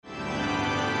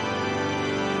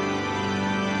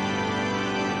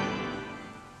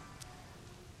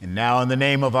And now in the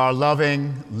name of our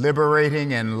loving,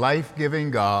 liberating, and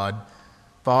life-giving God,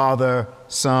 Father,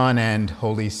 Son, and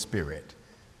Holy Spirit.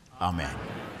 Amen.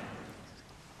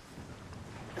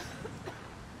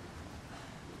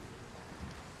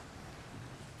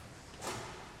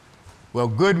 Well,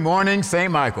 good morning,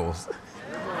 St. Michael's.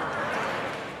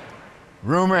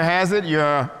 Rumor has it you're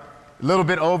a little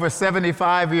bit over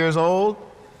 75 years old.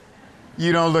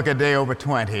 You don't look a day over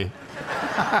 20.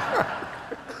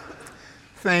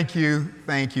 Thank you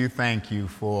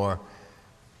for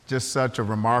just such a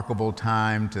remarkable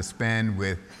time to spend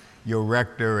with your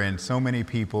rector and so many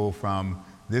people from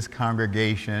this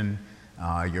congregation,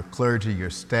 your clergy,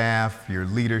 your staff, your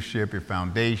leadership, your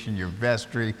foundation, your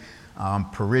vestry,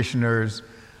 parishioners.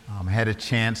 Had a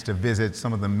chance to visit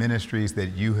some of the ministries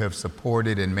that you have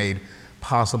supported and made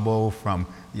possible, from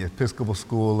the Episcopal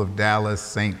School of Dallas,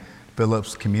 St.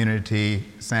 Philip's Community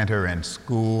Center and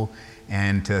School,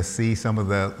 and to see some of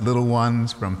the little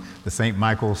ones from the St.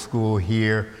 Michael's School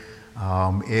here.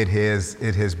 It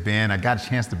has been, I got a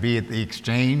chance to be at the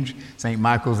Exchange, St.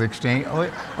 Michael's Exchange.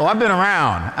 I've been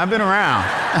around.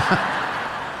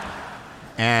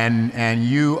 And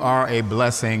you are a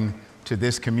blessing to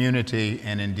this community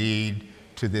and indeed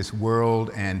to this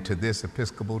world and to this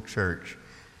Episcopal Church.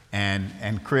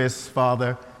 And Chris,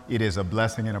 Father, it is a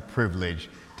blessing and a privilege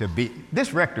to be,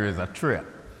 this rector is a trip.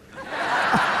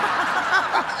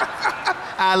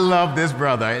 I love this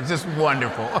brother, it's just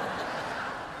wonderful.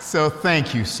 So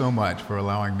thank you so much for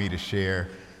allowing me to share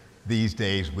these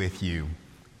days with you,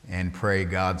 and pray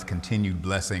God's continued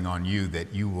blessing on you,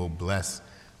 that you will bless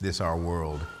this our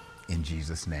world in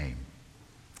Jesus' name.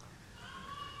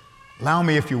 Allow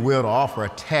me, if you will, to offer a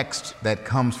text that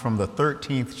comes from the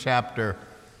 13th chapter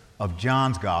of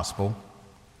John's Gospel.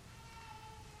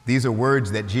 These are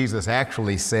words that Jesus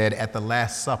actually said at the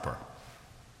Last Supper.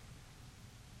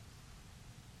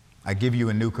 I give you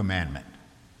a new commandment,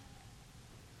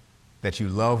 that you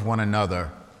love one another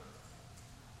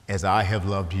as I have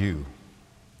loved you.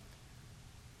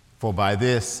 For by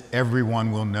this,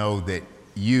 everyone will know that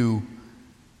you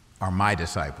are my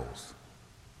disciples,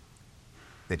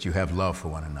 that you have love for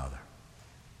one another.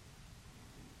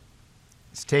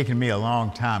 It's taken me a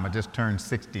long time. I just turned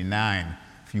 69 a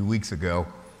few weeks ago.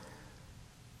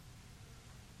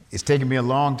 It's taken me a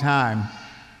long time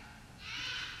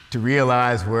to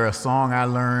realize where a song I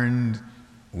learned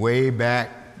way back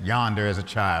yonder as a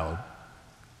child,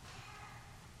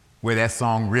 where that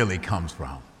song really comes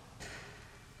from.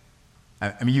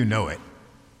 I mean, you know it.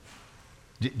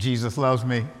 Jesus loves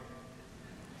me.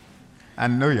 I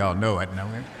know y'all know it. No?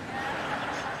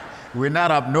 We're not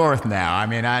up north now. I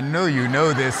mean, I know you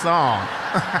know this song.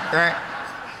 Right?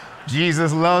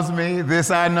 Jesus loves me,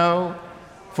 this I know,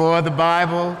 for the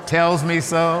Bible tells me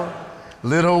so.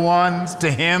 Little ones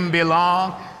to him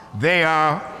belong. They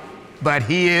are, but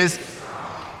he is.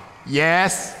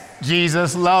 Yes,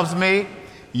 Jesus loves me.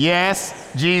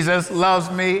 Yes, Jesus loves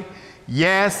me.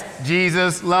 Yes,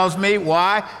 Jesus loves me.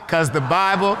 Why? Because the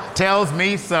Bible tells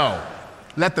me so.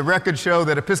 Let the record show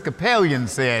that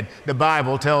Episcopalians said, the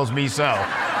Bible tells me so.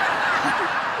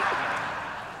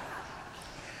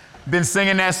 Been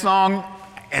singing that song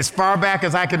as far back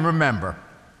as I can remember.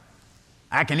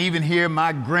 I can even hear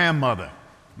my grandmother,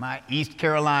 my East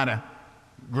Carolina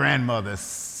grandmother,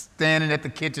 standing at the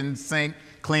kitchen sink,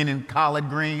 cleaning collard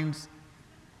greens,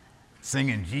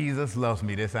 singing, Jesus loves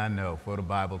me, this I know, for the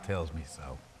Bible tells me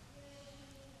so.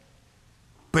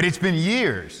 But it's been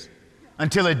years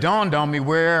until it dawned on me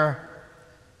where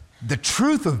the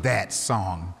truth of that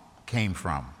song came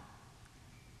from.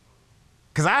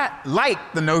 Because I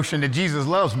like the notion that Jesus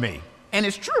loves me, and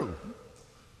it's true.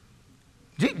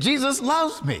 Jesus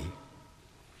loves me.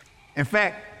 In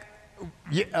fact,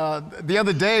 the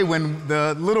other day when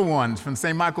the little ones from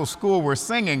St. Michael's School were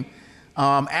singing,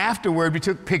 afterward we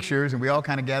took pictures, and we all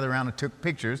kind of gathered around and took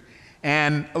pictures,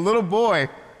 and a little boy,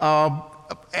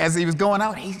 as he was going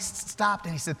out, he stopped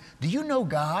and he said, "Do you know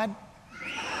God?"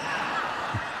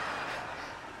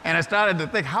 And I started to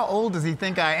think, how old does he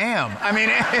think I am? I mean,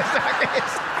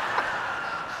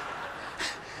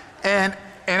 and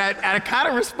I kind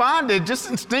of responded just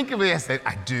instinctively. I said,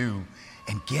 I do.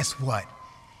 And guess what?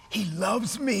 He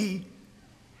loves me,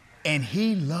 and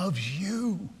he loves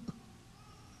you.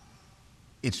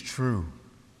 It's true.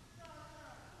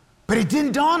 But it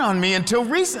didn't dawn on me until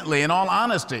recently, in all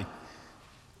honesty,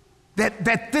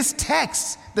 that this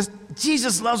text, this,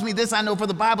 Jesus loves me, this I know, for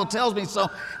the Bible tells me so,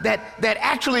 that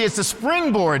actually it's a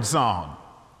springboard song.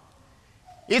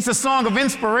 It's a song of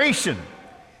inspiration.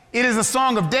 It is a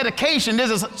song of dedication. It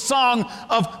is a song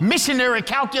of missionary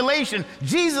calculation.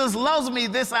 Jesus loves me,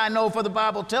 this I know, for the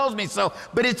Bible tells me so.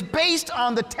 But it's based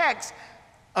on the text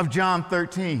of John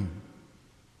 13,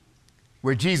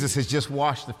 where Jesus has just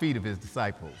washed the feet of his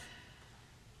disciples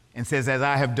and says, as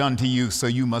I have done to you, so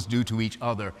you must do to each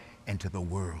other and to the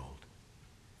world.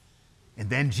 And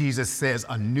then Jesus says,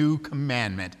 a new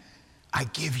commandment I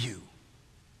give you,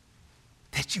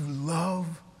 that you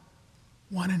love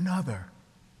one another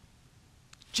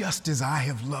just as I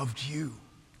have loved you.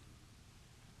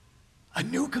 A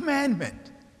new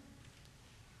commandment.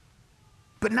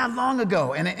 But not long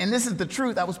ago, and this is the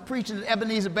truth, I was preaching at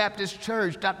Ebenezer Baptist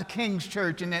Church, Dr. King's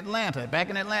church in Atlanta, back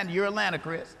in Atlanta. You're Atlanta,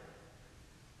 Chris.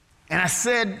 And I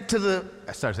said to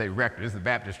I started to say rector, this is the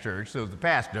Baptist church, so it's the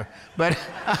pastor, but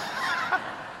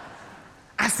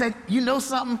I said, you know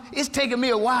something? It's taken me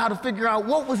a while to figure out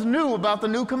what was new about the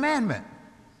new commandment.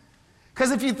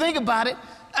 Because if you think about it,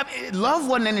 love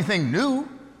wasn't anything new.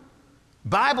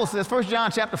 Bible says, 1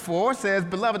 John chapter 4 says,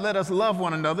 beloved, let us love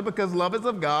one another because love is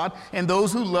of God, and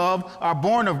those who love are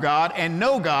born of God and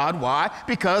know God. Why?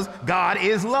 Because God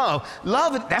is love.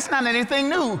 Love, that's not anything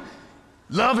new.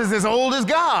 Love is as old as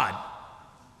God.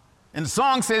 And the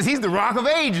song says he's the rock of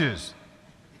ages.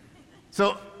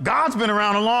 So God's been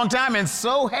around a long time, and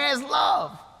so has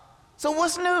love. So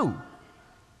what's new?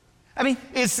 I mean,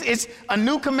 it's a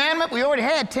new commandment. We already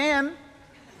had 10.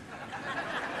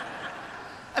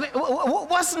 I mean,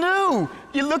 what's new?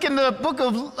 You look in the book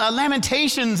of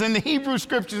Lamentations in the Hebrew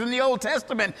scriptures in the Old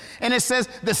Testament, and it says,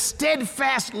 the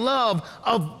steadfast love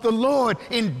of the Lord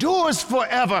endures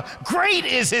forever. Great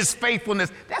is his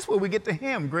faithfulness. That's where we get the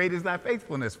hymn, great is thy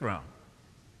faithfulness, from.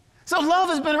 So love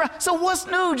has been around. So what's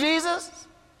new, Jesus?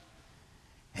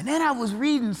 And then I was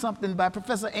reading something by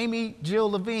Professor Amy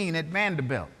Jill Levine at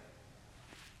Vanderbilt.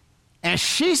 And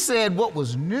she said what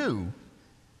was new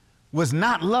was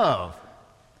not love,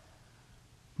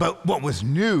 but what was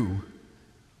new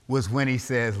was when he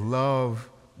says, love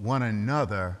one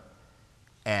another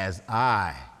as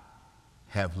I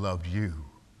have loved you.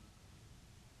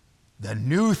 The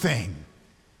new thing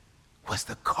was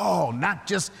the call, not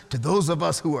just to those of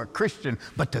us who are Christian,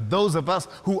 but to those of us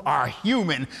who are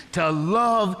human, to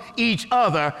love each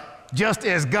other just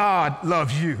as God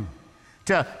loves you.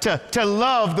 To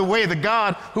love the way the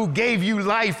God who gave you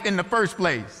life in the first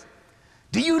place.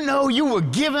 Do you know you were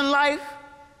given life?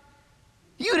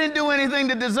 You didn't do anything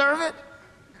to deserve it.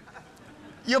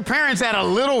 Your parents had a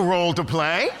little role to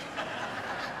play,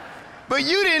 but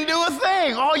you didn't do a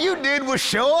thing. All you did was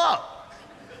show up.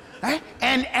 Right?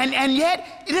 And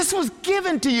yet, this was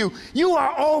given to you. You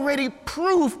are already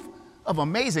proof of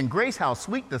amazing grace, how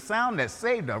sweet the sound that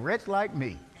saved a wretch like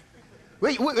me.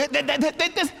 We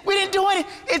didn't do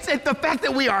anything. It's the fact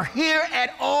that we are here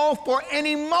at all for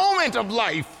any moment of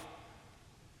life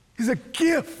is a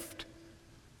gift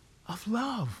of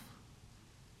love,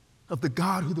 of the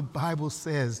God who the Bible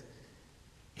says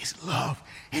is love.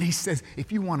 And he says,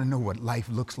 if you want to know what life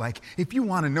looks like, if you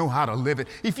want to know how to live it,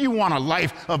 if you want a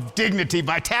life of dignity,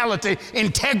 vitality,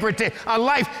 integrity, a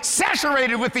life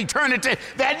saturated with eternity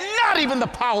that not even the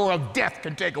power of death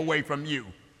can take away from you,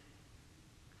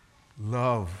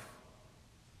 love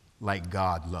like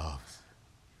God loves.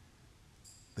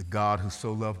 The God who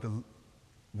so loved the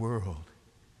world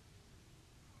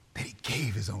that he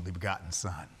gave his only begotten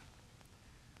Son.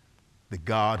 The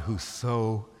God who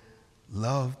so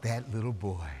loved that little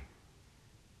boy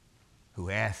who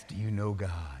asked, do you know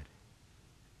God?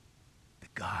 The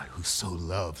God who so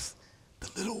loves the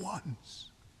little ones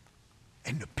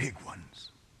and the big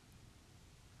ones.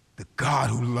 The God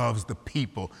who loves the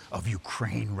people of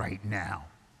Ukraine right now.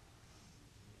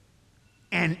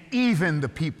 And even the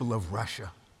people of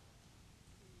Russia.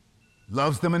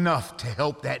 Loves them enough to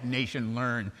help that nation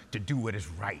learn to do what is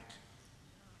right.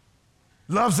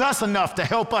 Loves us enough to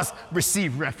help us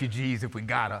receive refugees if we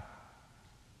gotta.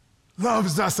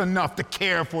 Loves us enough to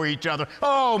care for each other.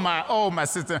 Oh my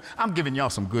sister, I'm giving y'all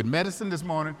some good medicine this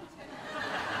morning.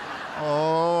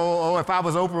 Oh, if I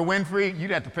was Oprah Winfrey,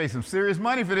 you'd have to pay some serious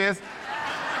money for this.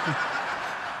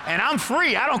 And I'm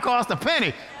free, I don't cost a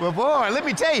penny. But boy, let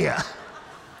me tell you.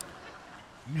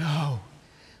 No,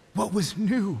 what was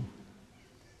new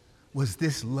was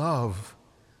this love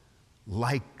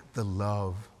like the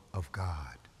love of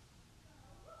God.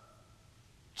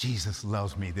 Jesus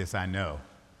loves me, this I know,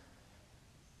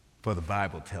 for the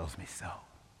Bible tells me so.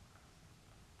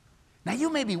 Now you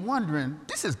may be wondering,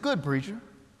 this is good, preacher.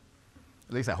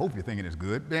 At least I hope you're thinking it's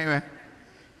good. But anyway,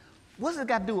 what's it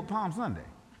got to do with Palm Sunday?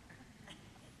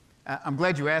 I'm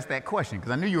glad you asked that question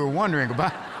because I knew you were wondering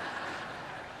about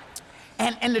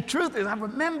it. And the truth is, I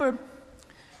remember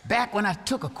back when I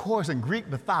took a course in Greek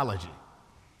mythology.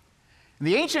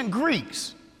 The ancient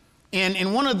Greeks,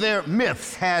 in one of their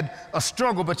myths, had a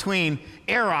struggle between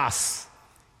Eros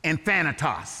and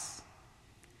Thanatos.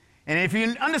 And if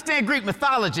you understand Greek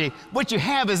mythology, what you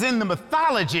have is in the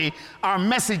mythology are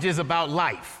messages about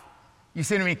life. You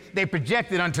see what I mean? They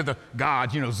projected unto the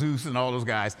gods, Zeus and all those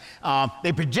guys.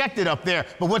 They projected up there,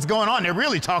 but what's going on? They're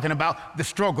really talking about the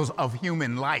struggles of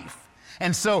human life.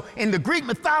 And so in the Greek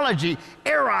mythology,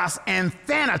 Eros and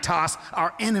Thanatos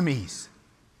are enemies.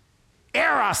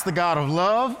 Eros, the god of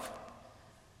love,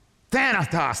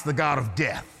 Thanatos, the god of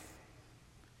death.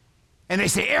 And they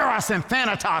say Eros and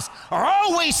Thanatos are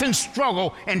always in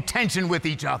struggle and tension with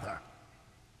each other.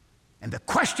 And the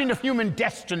question of human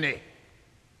destiny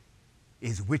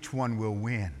is which one will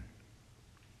win,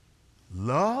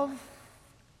 love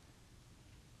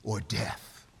or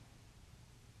death?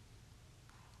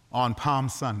 On Palm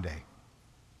Sunday,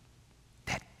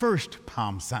 that first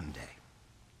Palm Sunday,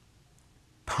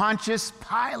 Pontius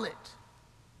Pilate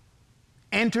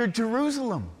entered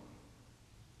Jerusalem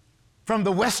from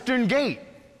the western gate,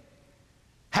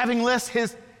 having left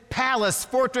his palace,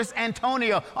 Fortress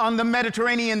Antonia, on the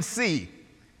Mediterranean Sea.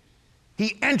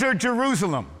 He entered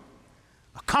Jerusalem,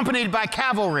 accompanied by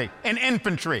cavalry and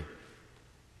infantry.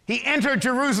 He entered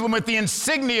Jerusalem with the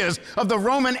insignias of the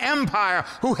Roman Empire,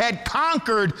 who had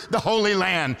conquered the Holy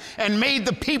Land and made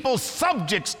the people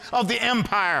subjects of the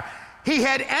empire. He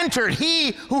had entered,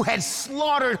 he who had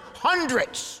slaughtered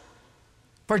hundreds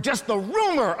for just the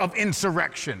rumor of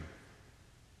insurrection.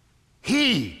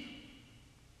 He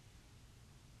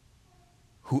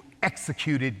who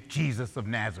executed Jesus of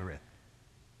Nazareth.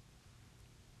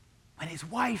 When his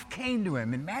wife came to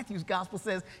him, and Matthew's gospel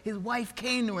says his wife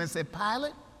came to him and said,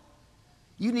 Pilate,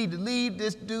 you need to leave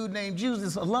this dude named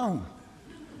Jesus alone.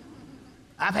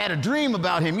 I've had a dream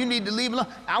about him. You need to leave him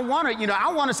alone. I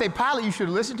want to say, Pilate, you should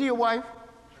have listened to your wife.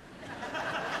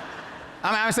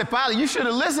 I said, Pilate, you should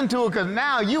have listened to her, because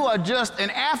now you are just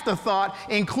an afterthought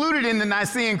included in the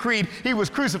Nicene Creed. He was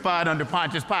crucified under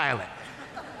Pontius Pilate.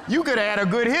 You could have had a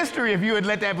good history if you had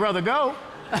let that brother go.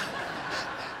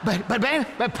 But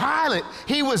Pilate,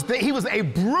 he was a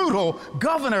brutal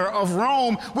governor of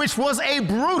Rome, which was a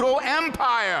brutal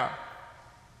empire.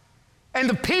 And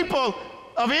the people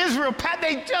of Israel,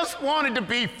 they just wanted to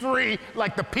be free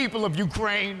like the people of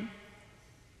Ukraine.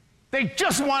 They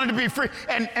just wanted to be free.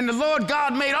 And the Lord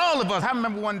God made all of us. I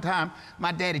remember one time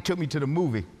my daddy took me to the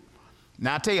movie.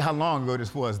 Now, I'll tell you how long ago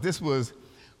this was. This was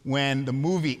when the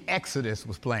movie Exodus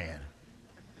was playing.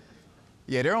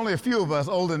 Yeah, there are only a few of us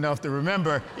old enough to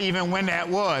remember even when that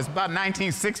was, about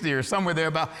 1960 or somewhere there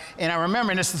about. And I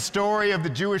remember, and it's the story of the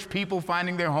Jewish people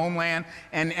finding their homeland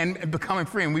and becoming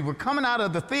free. And we were coming out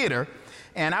of the theater,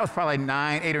 and I was probably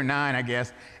 8 or 9, I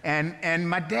guess. And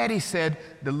my daddy said,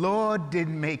 the Lord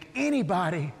didn't make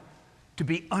anybody to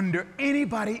be under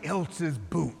anybody else's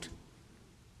boot.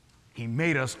 He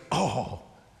made us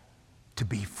all to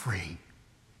be free.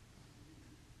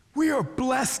 We are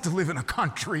blessed to live in a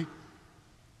country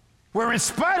where, in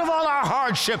spite of all our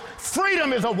hardship,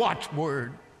 freedom is a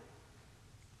watchword.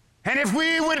 And if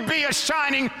we would be a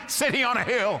shining city on a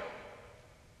hill,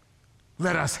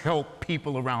 let us help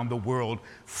people around the world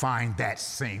find that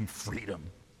same freedom.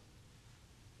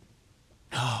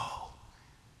 No,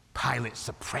 Pilate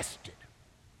suppressed it,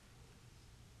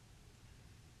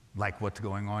 like what's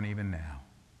going on even now.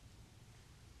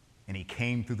 And he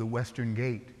came through the western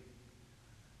gate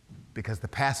because the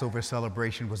Passover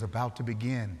celebration was about to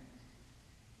begin.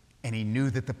 And he knew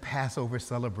that the Passover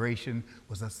celebration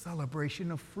was a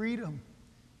celebration of freedom,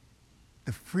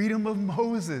 the freedom of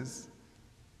Moses.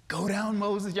 Go down,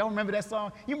 Moses. Y'all remember that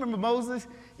song? You remember Moses?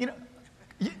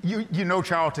 You know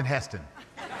Charlton Heston.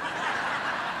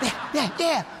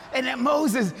 Yeah. And that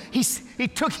Moses, he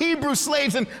took Hebrew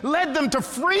slaves and led them to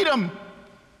freedom.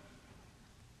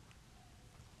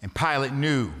 And Pilate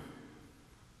knew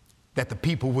that the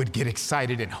people would get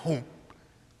excited and hope.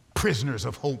 Prisoners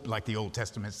of hope, like the Old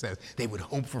Testament says. They would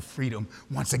hope for freedom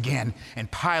once again. And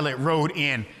Pilate rode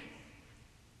in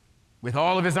with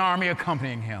all of his army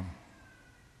accompanying him,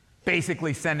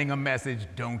 basically sending a message,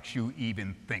 don't you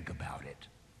even think about it.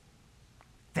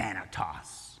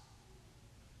 Thanatos,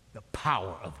 the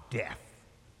power of death,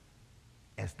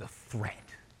 as the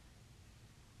threat.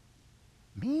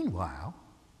 Meanwhile,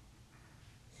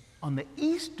 on the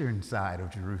eastern side of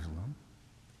Jerusalem,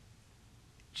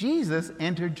 Jesus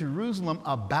entered Jerusalem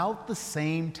about the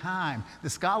same time. The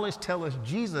scholars tell us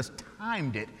Jesus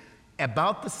timed it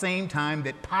about the same time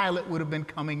that Pilate would have been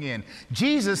coming in.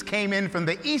 Jesus came in from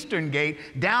the eastern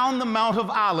gate down the Mount of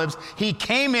Olives. He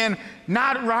came in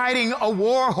not riding a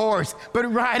war horse,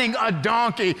 but riding a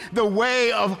donkey, the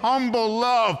way of humble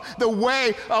love, the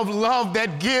way of love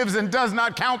that gives and does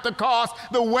not count the cost,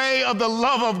 the way of the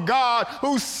love of God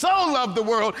who so loved the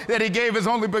world that he gave his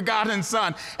only begotten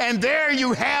Son. And there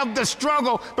you have the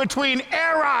struggle between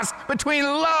eros, between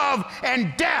love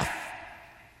and death.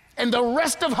 And the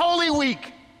rest of Holy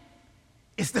Week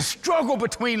is the struggle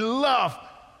between love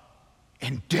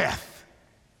and death.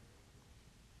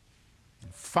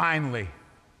 And finally,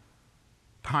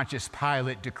 Pontius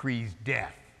Pilate decrees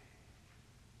death.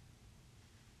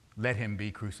 Let him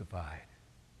be crucified.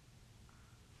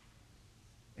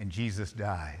 And Jesus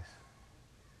dies.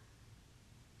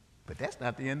 But that's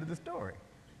not the end of the story.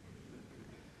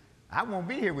 I won't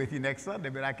be here with you next Sunday,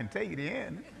 but I can tell you the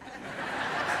end.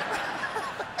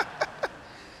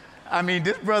 I mean,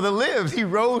 this brother lives. He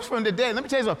rose from the dead. Let me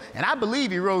tell you something. And I believe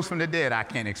he rose from the dead. I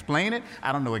can't explain it.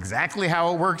 I don't know exactly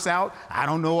how it works out. I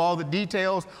don't know all the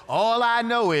details. All I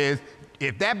know is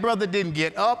if that brother didn't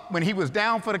get up when he was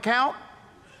down for the count,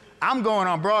 I'm going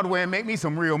on Broadway and make me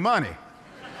some real money.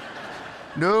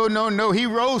 No. He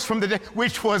rose from the dead,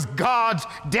 which was God's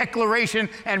declaration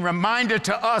and reminder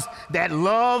to us that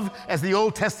love, as the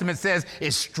Old Testament says,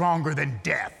 is stronger than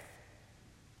death.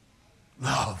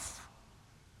 Love.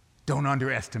 Don't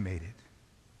underestimate it.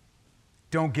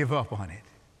 Don't give up on it.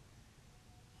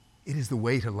 It is the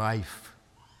way to life,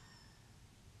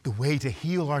 the way to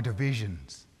heal our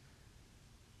divisions,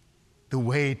 the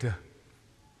way to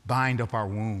bind up our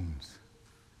wounds,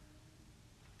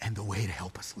 and the way to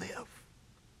help us live.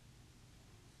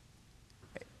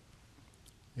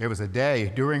 There was a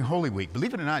day during Holy Week.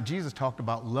 Believe it or not, Jesus talked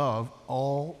about love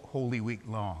all Holy Week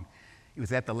long. It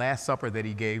was at the Last Supper that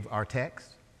he gave our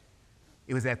text.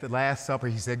 It was at the Last Supper,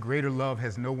 he said, greater love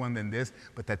has no one than this,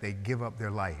 but that they give up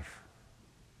their life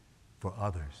for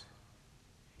others.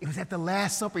 It was at the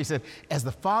Last Supper, he said, as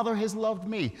the Father has loved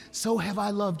me, so have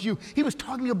I loved you. He was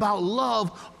talking about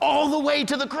love all the way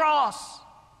to the cross.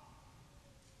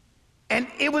 And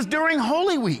it was during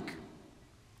Holy Week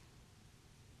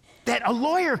that a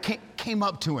lawyer came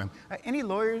up to him. Any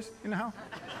lawyers in the house?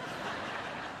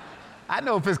 I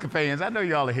know Episcopalians. I know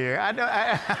y'all are here.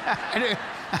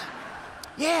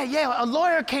 Yeah, a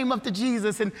lawyer came up to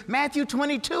Jesus in Matthew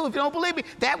 22. If you don't believe me,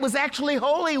 that was actually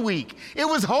Holy Week. It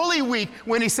was Holy Week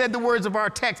when he said the words of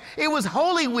our text. It was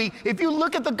Holy Week. If you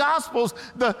look at the Gospels,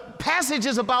 the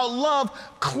passages about love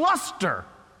cluster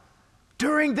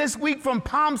during this week from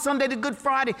Palm Sunday to Good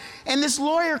Friday. And this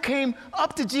lawyer came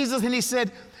up to Jesus and he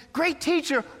said, great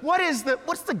teacher, what's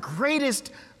the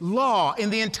greatest law in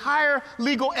the entire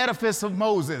legal edifice of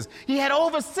Moses? He had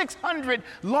over 600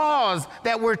 laws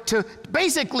that were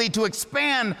basically to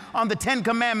expand on the Ten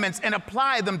Commandments and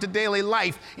apply them to daily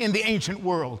life in the ancient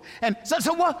world. And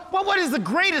so what is the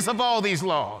greatest of all these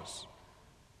laws?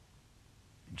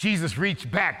 Jesus reached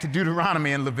back to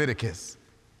Deuteronomy and Leviticus.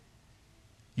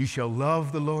 You shall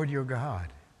love the Lord your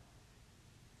God.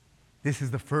 This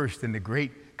is the first and the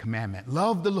great commandment.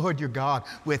 Love the Lord your God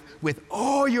with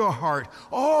all your heart,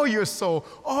 all your soul,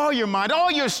 all your mind,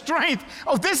 all your strength.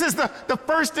 Oh, this is the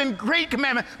first and great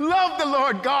commandment. Love the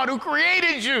Lord God who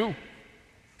created you.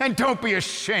 And don't be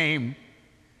ashamed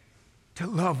to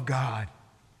love God.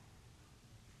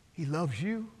 He loves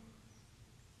you.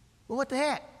 Well, what the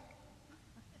heck?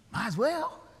 Might as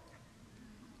well.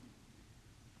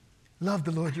 Love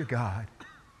the Lord your God.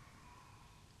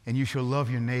 And you shall love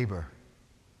your neighbor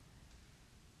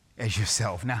as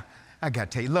yourself. Now, I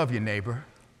got to tell you, love your neighbor.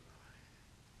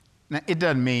 Now, it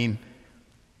doesn't mean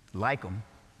like them.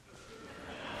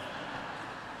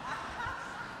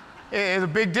 There's a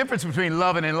big difference between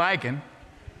loving and liking.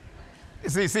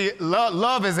 See,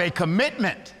 love is a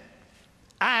commitment.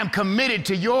 I am committed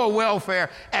to your welfare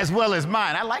as well as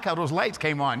mine. I like how those lights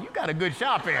came on. You got a good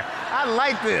shop here. I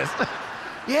like this.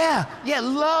 Yeah,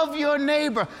 love your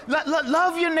neighbor.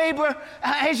 Love your neighbor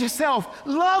as yourself.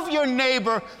 Love your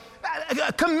neighbor.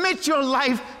 Commit your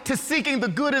life to seeking the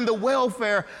good and the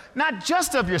welfare, not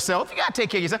just of yourself, you got to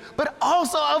take care of yourself, but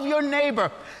also of your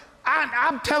neighbor.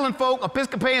 I'm telling folk,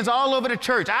 Episcopalians all over the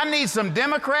church, I need some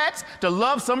Democrats to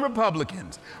love some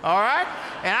Republicans, all right?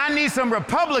 And I need some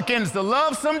Republicans to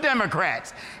love some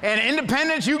Democrats. And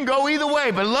independents, you can go either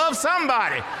way, but love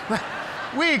somebody.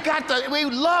 We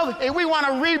love, and we want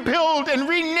to rebuild and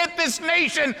reknit this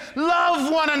nation.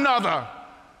 Love one another.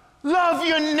 Love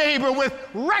your neighbor with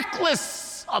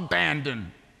reckless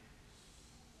abandon.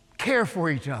 Care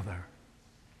for each other.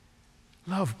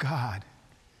 Love God.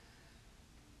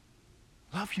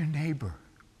 Love your neighbor.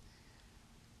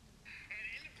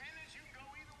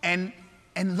 and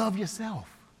love yourself.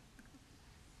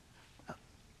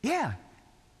 Yeah.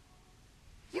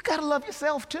 You got to love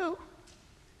yourself too.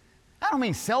 I don't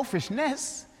mean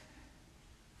selfishness.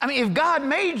 I mean, if God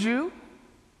made you,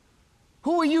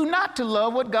 who are you not to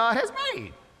love what God has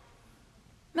made?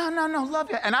 No, love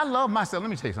you. And I love myself. Let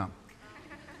me tell you something.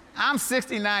 I'm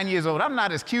 69 years old. I'm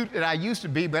not as cute as I used to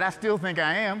be, but I still think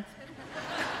I am.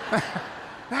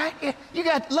 Right? You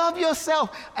got to love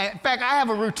yourself. In fact, I have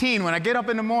a routine when I get up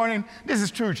in the morning. This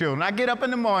is true, children. I get up in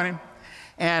the morning,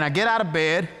 and I get out of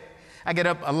bed. I get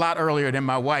up a lot earlier than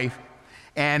my wife,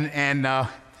 and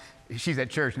she's at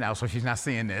church now, so she's not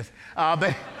seeing this.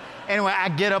 But anyway, I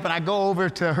get up and I go over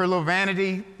to her little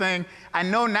vanity thing. I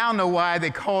know why they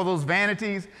call those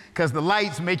vanities, because the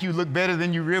lights make you look better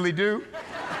than you really do.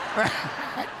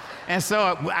 And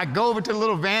so I go over to the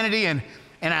little vanity and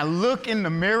I look in the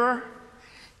mirror,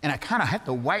 and I kind of have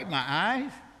to wipe my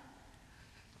eyes,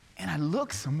 and I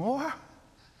look some more.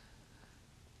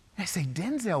 I say,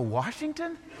 Denzel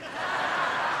Washington?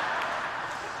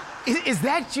 Is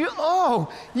that you?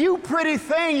 Oh, you pretty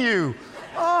thing, you.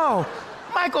 Oh,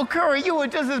 Michael Curry, you are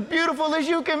just as beautiful as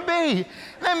you can be.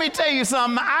 Let me tell you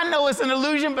something. I know it's an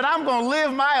illusion, but I'm going to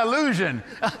live my illusion.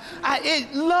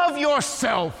 Love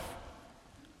yourself.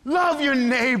 Love your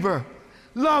neighbor.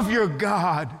 Love your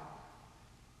God.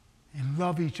 And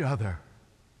love each other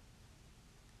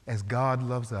as God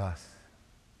loves us.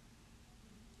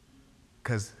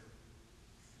 Because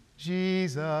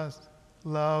Jesus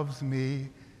loves me,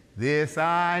 this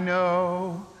I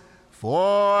know,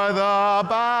 for the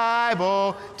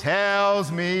Bible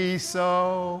tells me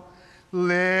so.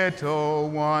 Little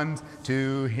ones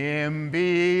to him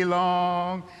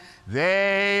belong.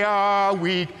 They are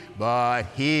weak, but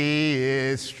he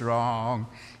is strong.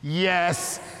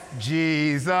 Yes,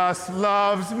 Jesus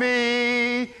loves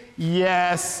me.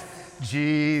 Yes,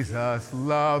 Jesus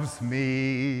loves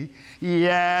me.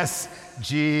 Yes,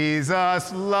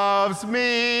 Jesus loves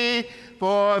me,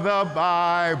 for the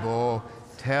Bible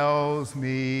tells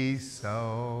me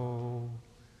so.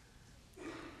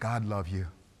 God love you.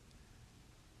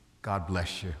 God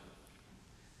bless you.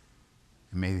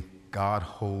 And may God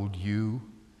hold you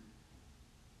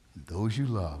and those you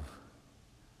love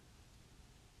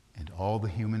and all the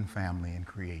human family in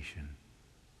creation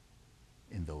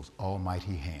in those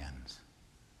almighty hands.